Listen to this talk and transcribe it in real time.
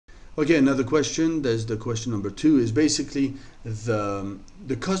Okay, another question. There's the question number 2 is basically the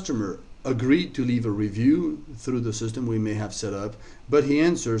customer agreed to leave a review through the system we may have set up, but he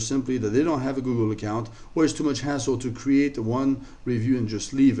answers simply that they don't have a Google account or it's too much hassle to create one review and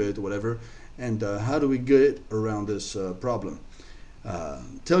just leave it, whatever. And how do we get around this problem?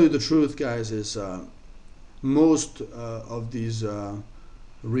 Tell you the truth, guys, is most of these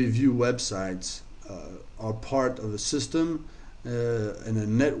review websites are part of a system and a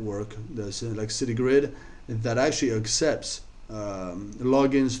network that's like CityGrid that actually accepts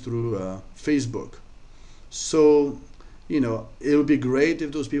logins through Facebook. So, it would be great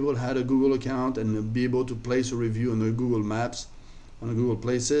if those people had a Google account and be able to place a review on the Google Maps, on the Google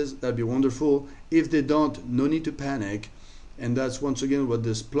Places. That'd be wonderful. If they don't, no need to panic. And that's once again what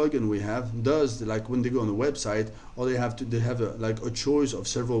this plugin we have does. Like when they go on the website, all they have like a choice of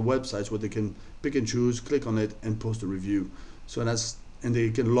several websites where they can pick and choose, click on it, and post a review. So and they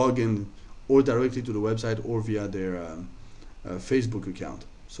can log in or directly to the website or via their Facebook account.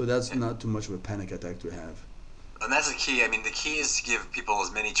 So that's not too much of a panic attack to have. And that's the key. I mean, the key is to give people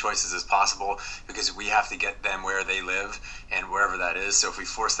as many choices as possible because we have to get them where they live and wherever that is. So if we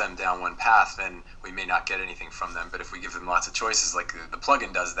force them down one path, then we may not get anything from them. But if we give them lots of choices, like the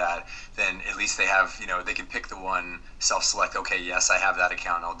plugin does that, then at least they have, they can pick the one, self-select, okay, yes, I have that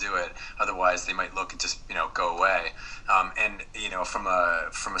account, I'll do it. Otherwise, they might look and just, go away. From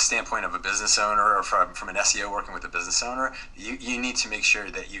a standpoint of a business owner or from an SEO working with a business owner, you need to make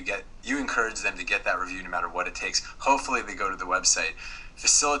sure that you encourage them to get that review no matter what it takes. Hopefully they go to the website.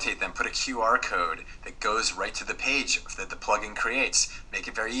 Facilitate them, put a QR code that goes right to the page that the plugin creates. Make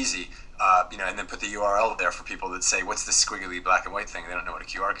it very easy. And then put the URL there for people that say, what's this squiggly black and white thing? They don't know what a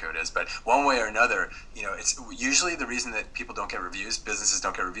QR code is. But one way or another, it's usually the reason that people don't get reviews, businesses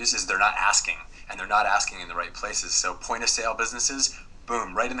don't get reviews, is they're not asking. And they're not asking in the right places. So point of sale businesses,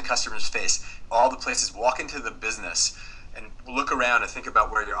 boom, right in the customer's face. All the places, walk into the business and look around and think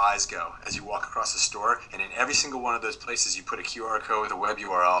about where your eyes go as you walk across the store. And in every single one of those places, you put a QR code with a web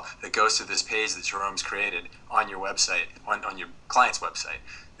URL that goes to this page that Jerome's created on your website, on your client's website.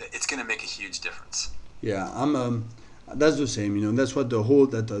 It's going to make a huge difference. Yeah, that's the same, and that's what the whole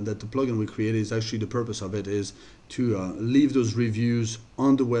that the plugin we created is actually the purpose of it is to leave those reviews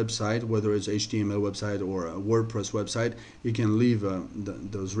on the website, whether it's HTML website or a WordPress website. You can leave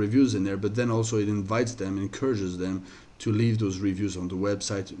those reviews in there, but then also it invites them, encourages them to leave those reviews on the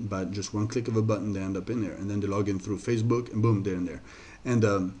website by just one click of a button. They end up in there, and then they log in through Facebook, and boom, they're in there. And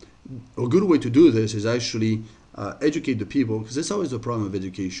a good way to do this is actually educate the people, because it's always the problem of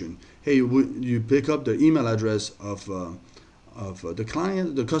education. Hey, you pick up the email address of the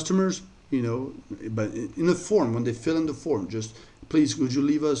client, the customers, but in the form, when they fill in the form, just please could you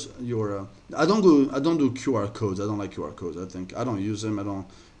leave us your I don't do QR codes. I don't like QR codes. I don't use them. I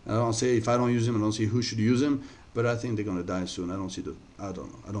don't say, if I don't use them, I don't see who should use them. But I think they're gonna die soon. I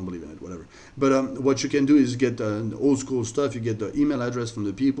don't believe in it, whatever. But what you can do is get old school stuff. You get the email address from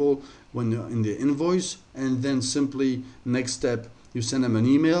the people when in the invoice, and then simply next step, you send them an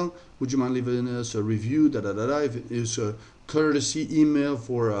email. Would you mind leaving us a review? If it's a courtesy email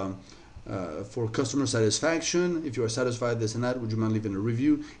for customer satisfaction. If you are satisfied this and that, would you mind leaving a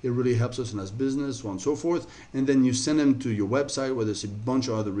review? It really helps us in as business, so on and so forth. And then you send them to your website where there's a bunch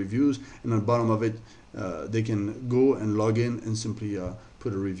of other reviews, and on the bottom of it, they can go and log in and simply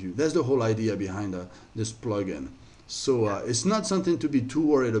put a review. That's the whole idea behind this plugin. So it's not something to be too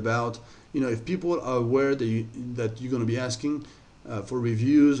worried about. If people are aware that you're going to be asking for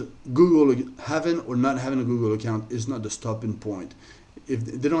reviews, Google having or not having a Google account is not the stopping point. If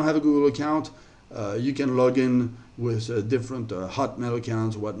they don't have a Google account, you can log in with different Hotmail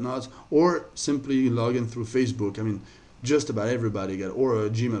accounts, whatnot, or simply log in through Facebook. I mean, just about everybody got or a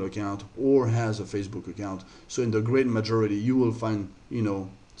Gmail account or has a Facebook account. So in the great majority, you will find,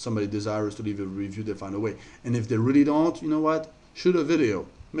 somebody desirous to leave a review, they find a way. And if they really don't, you know what? Shoot a video,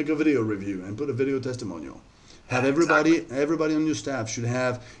 make a video review, and put a video testimonial. Have everybody on your staff should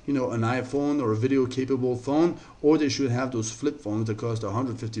have, an iPhone or a video capable phone, or they should have those flip phones that cost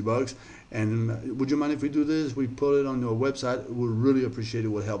 $150. And would you mind if we do this? We put it on your website. We'll really appreciate it.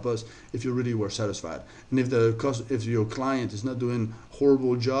 Would help us if you really were satisfied. And if your client is not doing a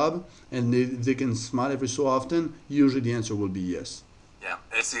horrible job and they can smile every so often, usually the answer will be yes. Yeah,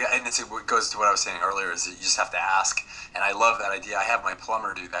 it goes to what I was saying earlier, is that you just have to ask. And I love that idea. I have my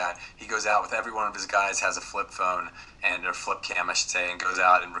plumber do that. He goes out with every one of his guys, has a flip phone, and a flip cam, I should say, and goes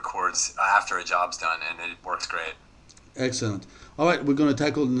out and records after a job's done, and it works great. Excellent. All right, we're going to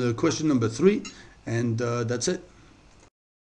tackle the question number 3, and that's it.